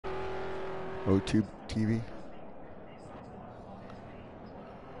O2 TV.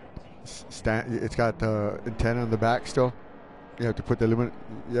 It's got the antenna on the back still. You have to put the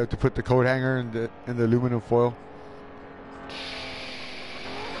You have to put the coat hanger in the aluminum foil.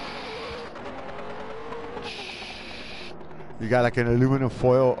 You got like an aluminum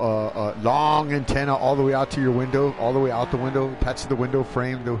foil, long antenna all the way out to your window, all the way out the window, attached to the window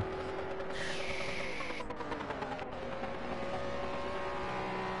frame. There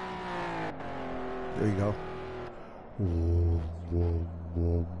you go.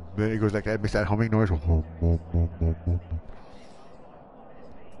 Then it goes like that, makes that humming noise.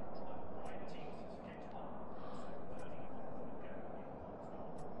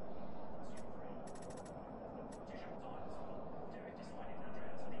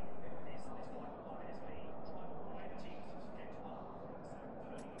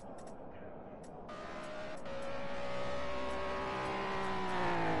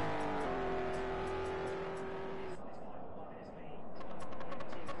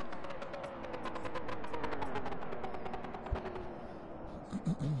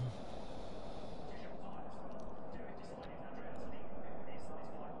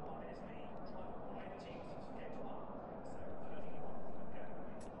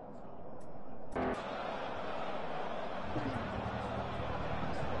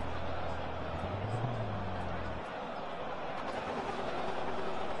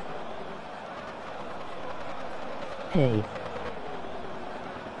 Hey.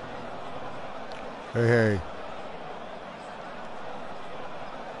 Hey, hey.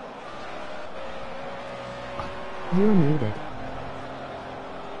 You're muted.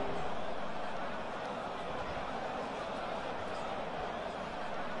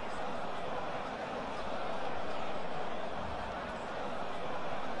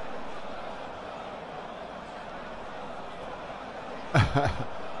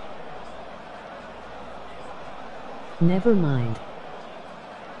 Never mind.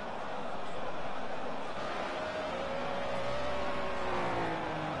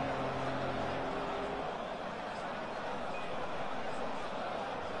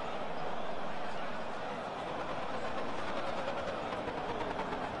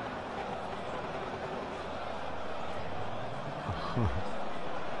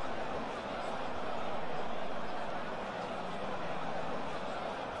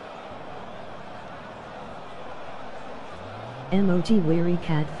 Emoji weary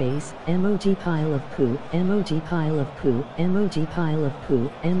cat face, emoji pile of poo, emoji pile of poo, emoji pile of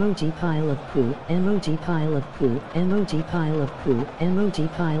poo, emoji pile of poo, emoji pile of poo, emoji pile of poo, emoji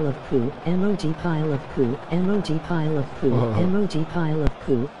pile of poo, emoji pile of poo, emoji pile of poo, emoji pile of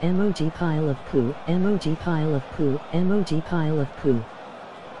poo, emoji pile of poo, emoji pile of poo, emoji pile of poo.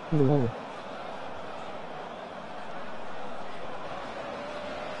 Lol.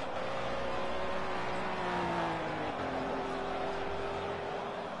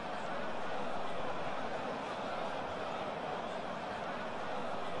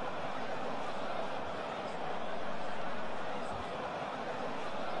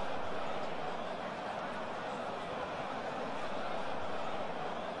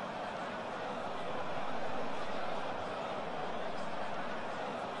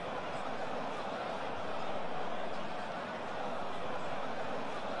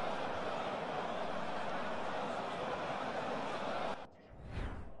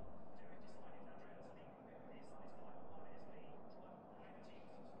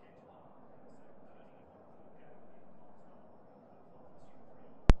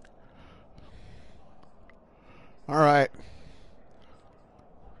 All right.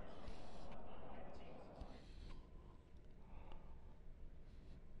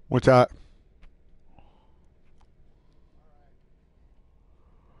 What's that?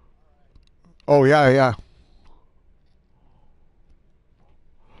 Oh, yeah, yeah.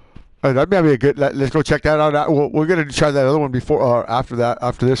 That'd be a good. Let's go check that out. We're gonna try that other one before, after that,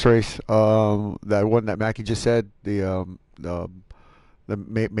 after this race. That one that Mackie just said. The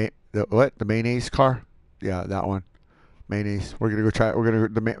what? The mayonnaise car. Yeah, that one. Mayonnaise. We're gonna go try. We're gonna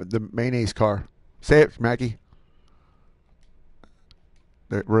the mayonnaise car. Say it, Mackie.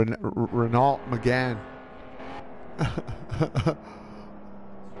 The Renault McGann.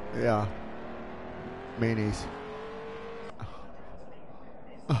 Yeah, mayonnaise.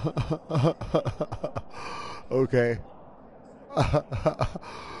 Okay.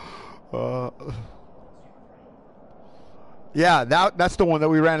 uh, yeah, that's the one that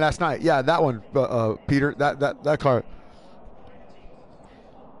we ran last night. Yeah, that one, Peter. That car.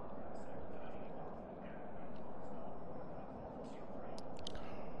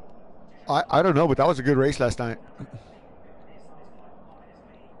 I don't know, but that was a good race last night.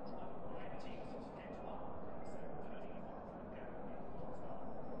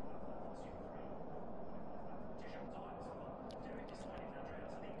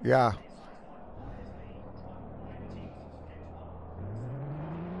 Yeah.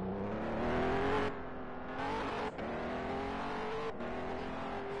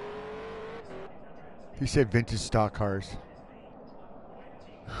 He said vintage stock cars.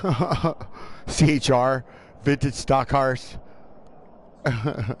 CHR, vintage stock cars.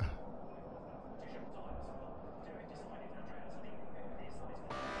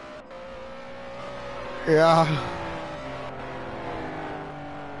 Yeah.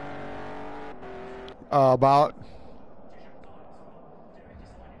 About.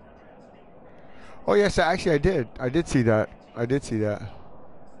 Oh yes, actually I did. I did see that. I did see that.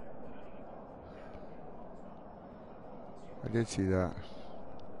 I did see that.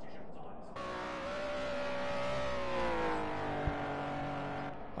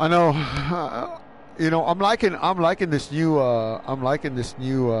 I know. You know, I'm liking this new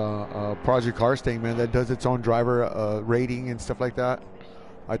Project Cars thing, man. That does its own driver rating and stuff like that.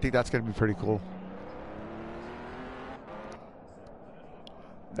 I think that's gonna be pretty cool.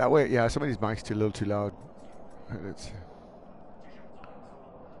 That way, yeah. Some of these mics too a little too loud. It's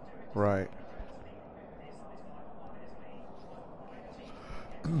right.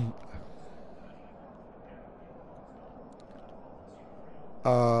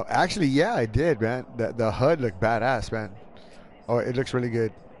 Actually, yeah, I did, man. The HUD looked badass, man. Oh, it looks really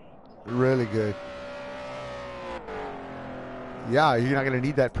good, really good. Yeah, you're not gonna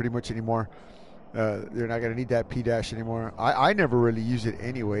need that pretty much anymore. You're not gonna need that P dash anymore. I never really use it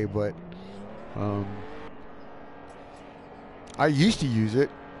anyway, but um, I used to use it.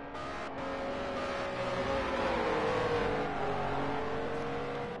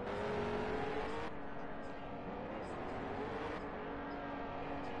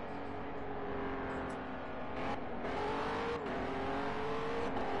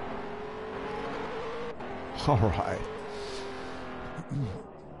 All right.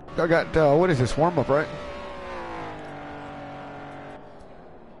 I got what is this warm up, right?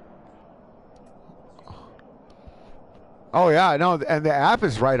 Oh yeah, I know, and the app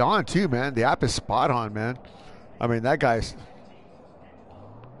is right on too, man. The app is spot on, man. I mean, that guy's.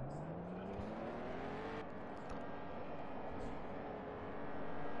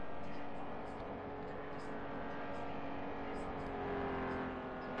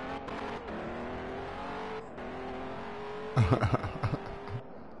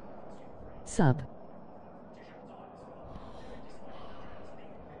 Sub.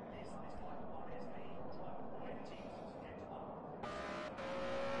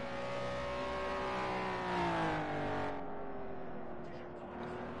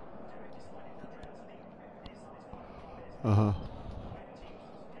 Uh-huh.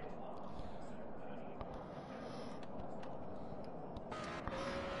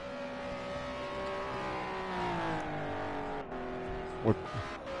 What?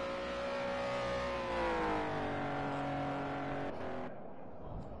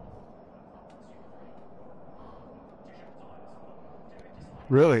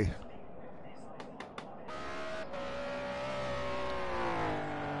 Really?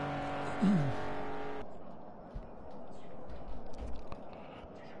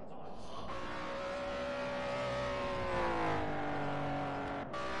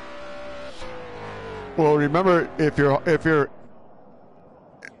 Well, remember if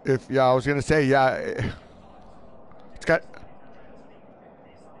yeah, I was gonna say yeah, it's got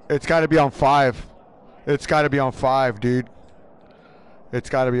it's got to be on 5. It's got to be on 5, dude. It's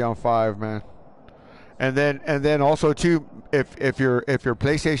got to be on 5, man. And then also too, if your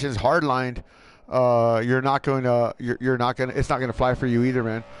PlayStation's hardlined, you're not gonna it's not gonna fly for you either,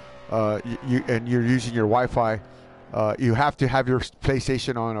 man. And you're using your Wi-Fi. You have to have your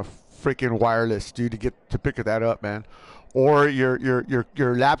PlayStation on a freaking wireless, dude, to get to pick that up, man. Or your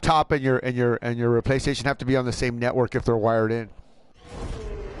laptop and your PlayStation have to be on the same network if they're wired in.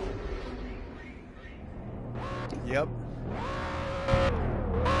 Yep.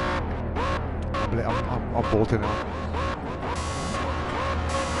 I'm bolting out.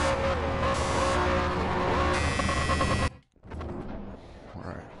 All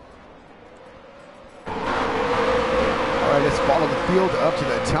right. All right, let's follow the field up to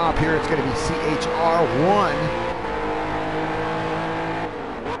the top here. It's going to be CHR1.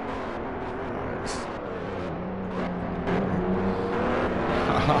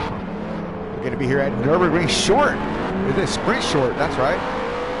 We're going to be here at Nürburgring Short. It is Sprint Short, that's right.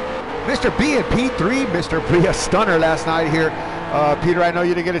 Mr. B and P3, Mr. B, a stunner last night here. Peter, I know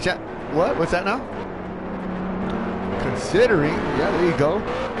you didn't get a chance. What? What's that now? Considering, yeah, there you go.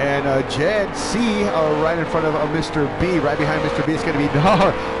 And Jed C, right in front of Mr. B, right behind Mr. B. It's going to be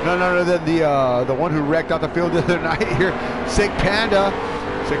none other than the one who wrecked out the field the other night here, Sick Panda.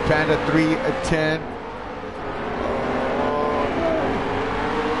 Sick Panda 310.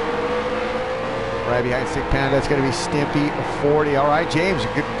 Right behind Sick Panda, it's going to be Stimpy 40. All right, James,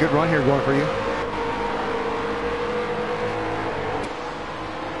 good run here going for you.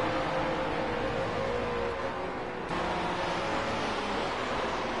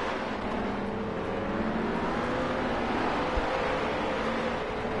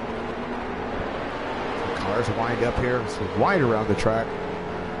 Cars wind up here. It's wide around the track.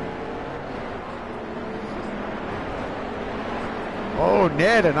 Oh,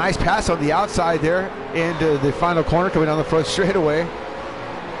 Ned, a nice pass on the outside there into the final corner, coming down the front straightaway.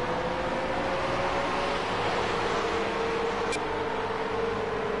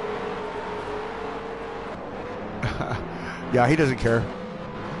 Yeah, he doesn't care.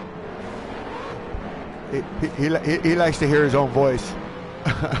 He likes to hear his own voice.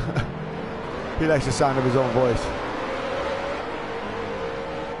 He likes the sound of his own voice.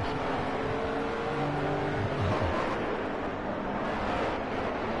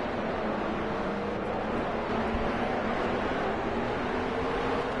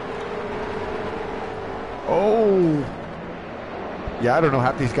 Oh. Yeah, I don't know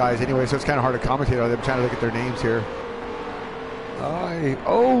half these guys anyway, so it's kind of hard to commentate on them. I'm trying to look at their names here.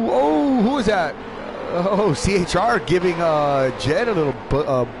 Who is that? Oh, CHR giving Jed a little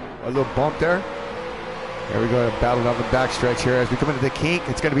bump there. There we go, battle down the backstretch here as we come into the kink.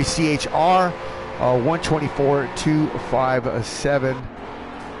 It's going to be CHR 124.257.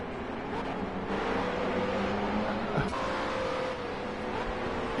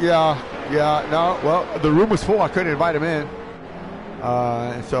 Yeah, no, well, the room was full. I couldn't invite him in.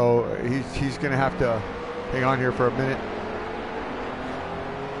 So he's going to have to hang on here for a minute.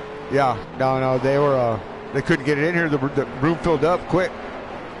 Yeah, no, they couldn't get it in here. The room filled up quick.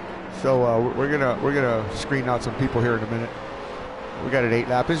 So we're gonna screen out some people here in a minute. We got an 8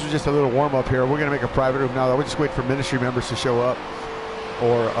 lap. This was just a little warm up here. We're gonna make a private room now. We'll just wait for ministry members to show up,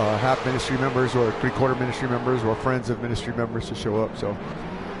 or half ministry members, or 3/4 ministry members, or friends of ministry members to show up. So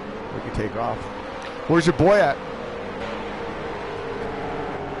we can take off. Where's your boy at?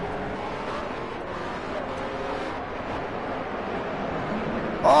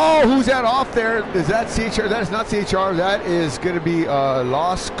 Oh, who's that off there? Is that CHR? That is not CHR. That is going to be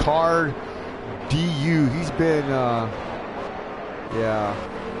Lost Card DU. He's been, yeah.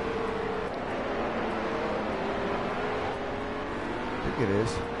 I think it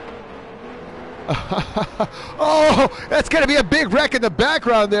is. Oh, that's going to be a big wreck in the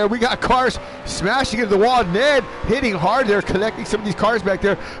background there. We got cars smashing into the wall. Ned hitting hard there, collecting some of these cars back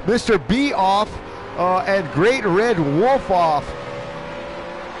there. Mr. B off and Great Red Wolf off.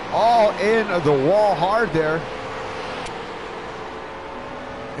 All in the wall hard there.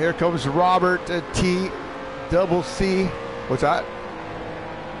 Here comes Robert T. Double C. What's that?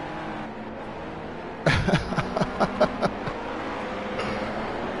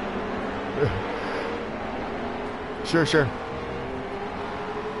 Sure.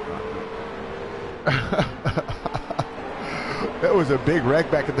 That was a big wreck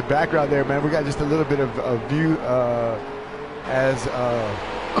back in the background there, man. We got just a little bit of view as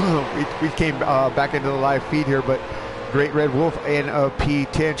we came back into the live feed here, but Great Red Wolf and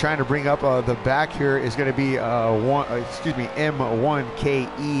P10 trying to bring up the back here is going to be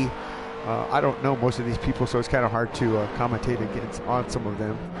M1KE. I don't know most of these people, so it's kind of hard to commentate against on some of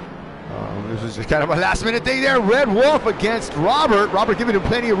them. This was just kind of a last minute thing there. Red Wolf against Robert. Robert giving him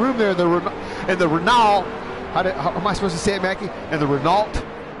plenty of room there in the Renault. How am I supposed to say it, Mackie? And the Renault.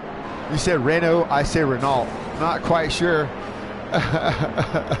 You said Renault, I say Renault. Not quite sure.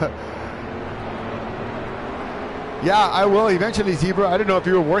 Yeah, I will eventually, Zebra. I don't know if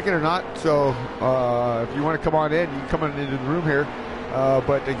you were working or not, so if you want to come on in, you can come on into the room here.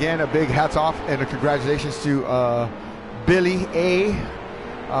 But again, a big hats off and a congratulations to Billy A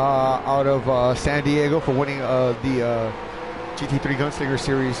out of San Diego for winning the GT3 Gunslinger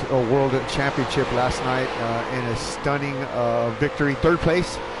Series World Championship last night in a stunning victory. 3rd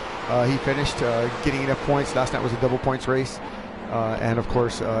place. He finished getting enough points. Last night was a double points race. And of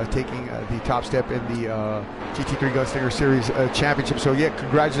course, taking the top step in the GT3 Gunslinger Series Championship. So yeah,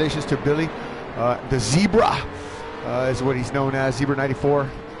 congratulations to Billy. The Zebra is what he's known as, Zebra 94.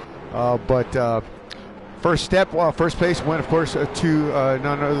 But first place went, of course, to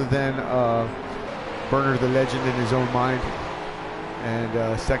none other than Burner the Legend in his own mind.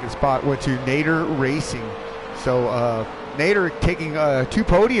 And second spot went to Nader Racing. So Nader taking 2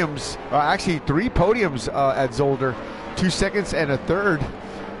 podiums, actually 3 podiums at Zolder. 2 seconds and a 3rd.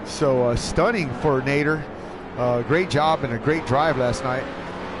 So stunning for Nader. Great job and a great drive last night.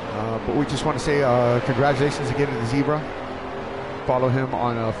 But we just want to say congratulations again to the Zebra. follow him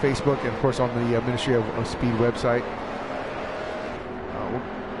on Facebook and, of course, on the Ministry of Speed website. We'll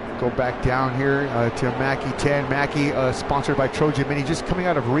go back down here to Mackie 10. Mackie, sponsored by Trojan Mini, just coming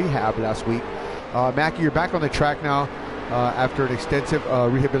out of rehab last week. Mackie, you're back on the track now after an extensive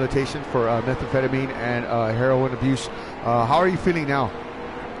rehabilitation for methamphetamine and heroin abuse. How are you feeling now?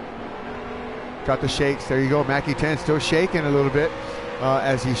 Got the shakes. There you go. Mackie 10 still shaking a little bit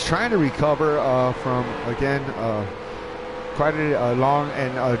as he's trying to recover from, again, quite a long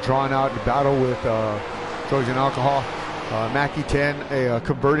and drawn-out battle with Trojan alcohol. Mackie 10, a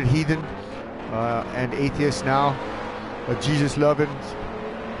converted heathen and atheist now, a Jesus-loving,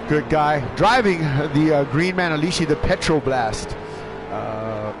 good guy, driving the Green Man Alishi, the Petroblast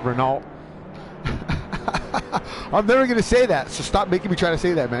Renault. I'm never going to say that, so stop making me try to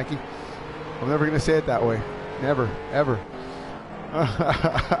say that, Mackie. I'm never going to say it that way. Never, ever.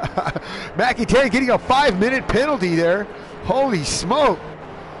 Mackie 10 getting a 5-minute penalty there. Holy smoke.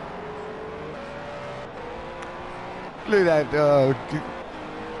 Look at that,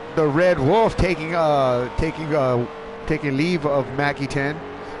 the Red Wolf taking leave of Mackie 10.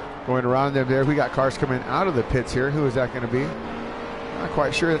 Going around them there. We got cars coming out of the pits here. Who is that going to be? Not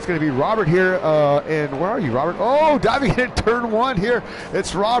quite sure. That's going to be Robert here. And where are you, Robert? Oh, diving in turn 1 here.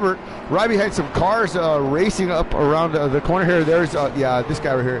 It's Robert. Right behind some cars racing up around the corner here. There's, yeah, this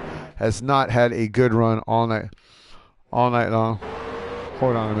guy right here has not had a good run all night long.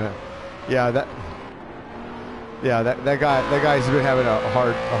 Hold on a minute. Yeah, that guy's been having a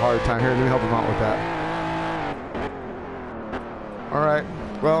hard time here. Let me help him out with that. All right.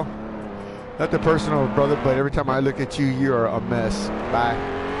 Well, nothing personal, brother, but every time I look at you, you are a mess. Bye.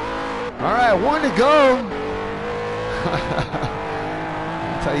 All right, 1 to go.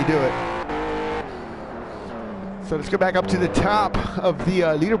 That's how you do it. So let's go back up to the top of the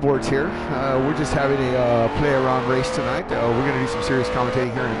leaderboards here. We're just having a play-around race tonight. We're going to do some serious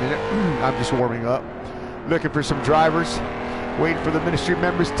commentating here in a minute. I'm just warming up. Looking for some drivers. Waiting for the ministry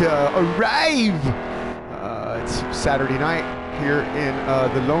members to arrive. It's Saturday night here in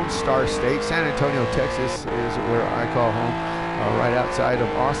the Lone Star State. San Antonio, Texas is where I call home. Right outside of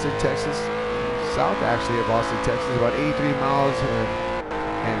Austin, Texas. South, actually, of Austin, Texas. About 83 miles and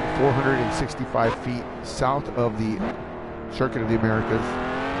 465 feet south of the Circuit of the Americas.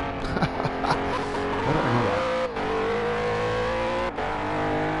 How do I know that?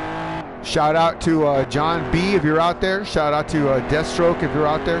 Shout out to John B. if you're out there. Shout out to Deathstroke if you're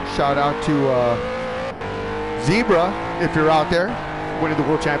out there. Shout out to Zebra if you're out there. Winning the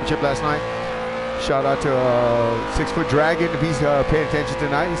World Championship last night. Shout out to 6 Foot Dragon if he's paying attention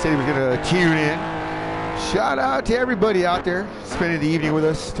tonight. He said he was going to tune in. Shout out to everybody out there spending the evening with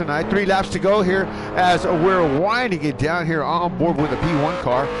us tonight. 3 laps to go here as we're winding it down here on board with a P1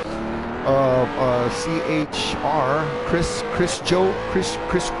 car of CHR Chris,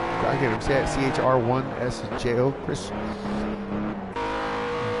 I can't even say it, CHR1SJO, Chris.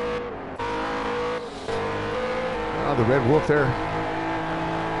 Oh, the Red Wolf there.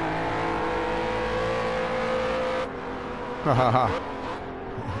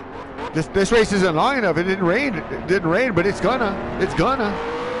 This race isn't long enough. It didn't rain, but it's gonna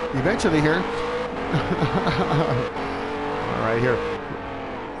eventually here. All right, here.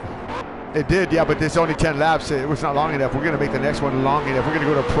 It did, yeah, but there's only 10 laps. It was not long enough. We're going to make the next one long enough. We're going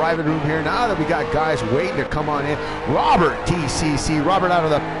to go to a private room here now that we got guys waiting to come on in. Robert TCC, Robert out of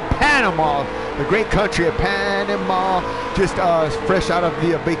the Panama, the great country of Panama, just fresh out of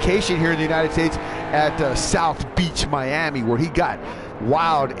the vacation here in the United States at South Beach, Miami, where he got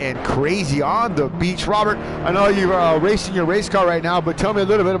wild and crazy on the beach. Robert, I know you're racing your race car right now, but tell me a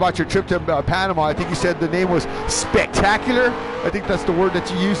little bit about your trip to Panama. I think you said the name was spectacular. I think that's the word that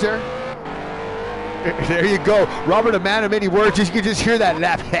you used there. There you go. Robert, a man of many words. You can just hear that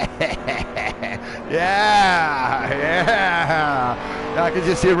laugh. Yeah. I can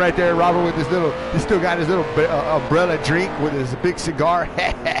just hear right there, Robert, with his little, he's still got his little umbrella drink with his big cigar.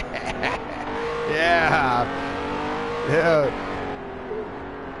 Yeah.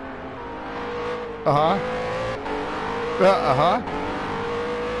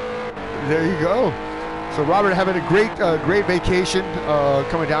 There you go. So Robert having a great vacation,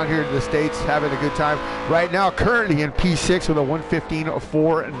 coming down here to the States, having a good time. Right now, currently in P6 with a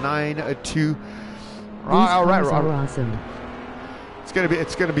 1:15.492. All right, Robert. Awesome. It's gonna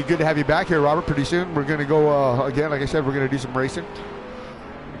be good to have you back here, Robert. Pretty soon we're gonna go again. Like I said, we're gonna do some racing.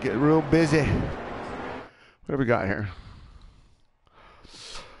 Get real busy. What have we got here?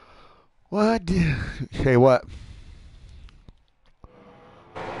 What? Hey, what?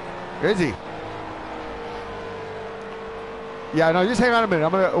 Is he? Yeah, no, just hang on a minute.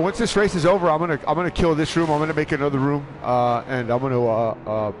 I'm gonna once this race is over, I'm gonna kill this room. I'm gonna make another room, and I'm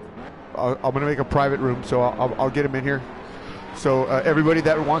gonna make a private room. So I'll get him in here. So everybody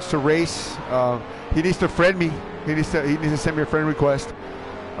that wants to race, he needs to friend me. He needs to send me a friend request,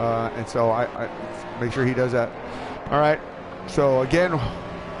 and so I make sure he does that. All right. So again,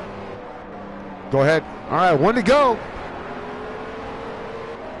 go ahead. All right, one to go.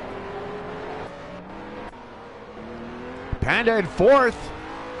 Panda in fourth,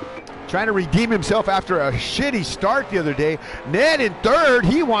 trying to redeem himself after a shitty start the other day. Ned in third,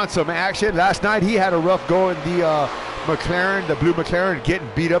 he wants some action. Last night he had a rough go in the McLaren, the blue McLaren, getting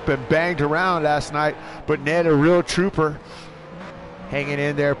beat up and banged around last night. But Ned, a real trooper, hanging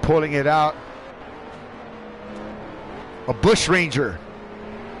in there, pulling it out. A Bush Ranger.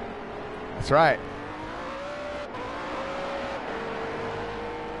 That's right.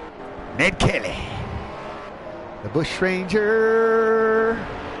 Ned Kelly. The Bush Ranger.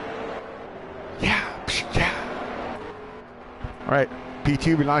 Yeah. Yeah. All right.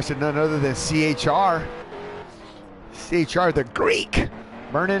 P2 belongs to none other than CHR. CHR, the Greek.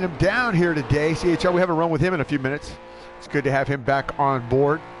 Burning him down here today. CHR, we haven't run with him in a few minutes. It's good to have him back on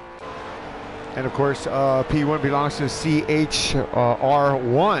board. And of course, P1 belongs to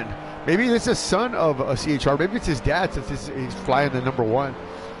CHR1. Maybe this is a son of a CHR. Maybe it's his dad since he's flying the number 1.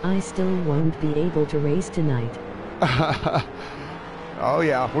 I still won't be able to race tonight. Oh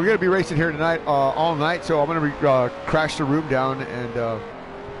yeah, we're gonna be racing here tonight, all night. So I'm gonna crash the room down and.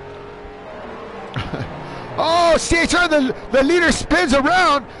 Oh, CHR, the leader spins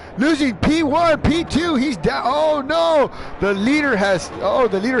around, losing P1, P2. He's down. Oh no, the leader has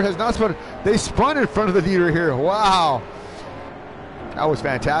not spun. They spun in front of the leader here. Wow, that was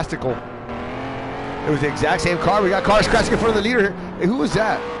fantastical. It was the exact same car. We got cars crashing in front of the leader here. Hey, who was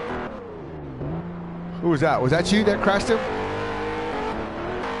that? Who was that? Was that you that crashed him?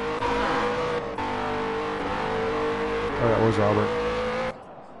 Oh, that was Robert.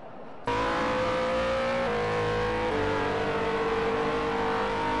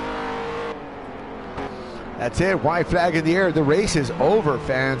 That's it. White flag in the air. The race is over,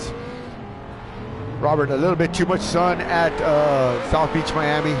 fans. Robert, a little bit too much sun at South Beach,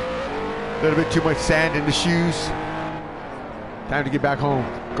 Miami. A little bit too much sand in the shoes. Time to get back home.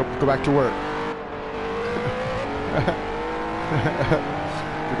 Go back to work.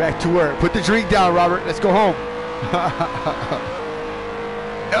 Get back to work. Put the drink down, Robert. Let's go home.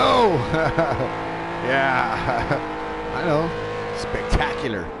 No. Yeah. I know.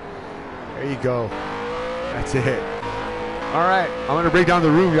 Spectacular. There you go. That's it. All right. I'm going to break down the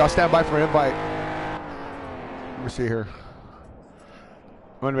room. Y'all stand by for an invite. Let me see here.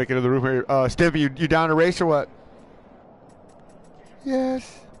 I'm going to make it to the room here. Stimpy, you down to race or what?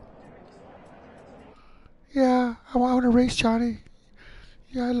 Yes. Yeah, I want to race, Johnny.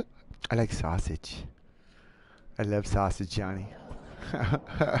 Yeah, I like sausage. I love sausage, Johnny.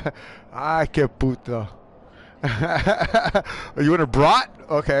 Ay, que puto. You want a brat?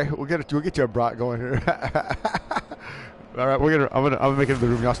 Okay, we'll get you a brat going here. All right, I'm gonna make it to the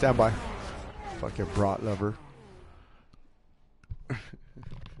room. Y'all stand by. Fucking brat lover.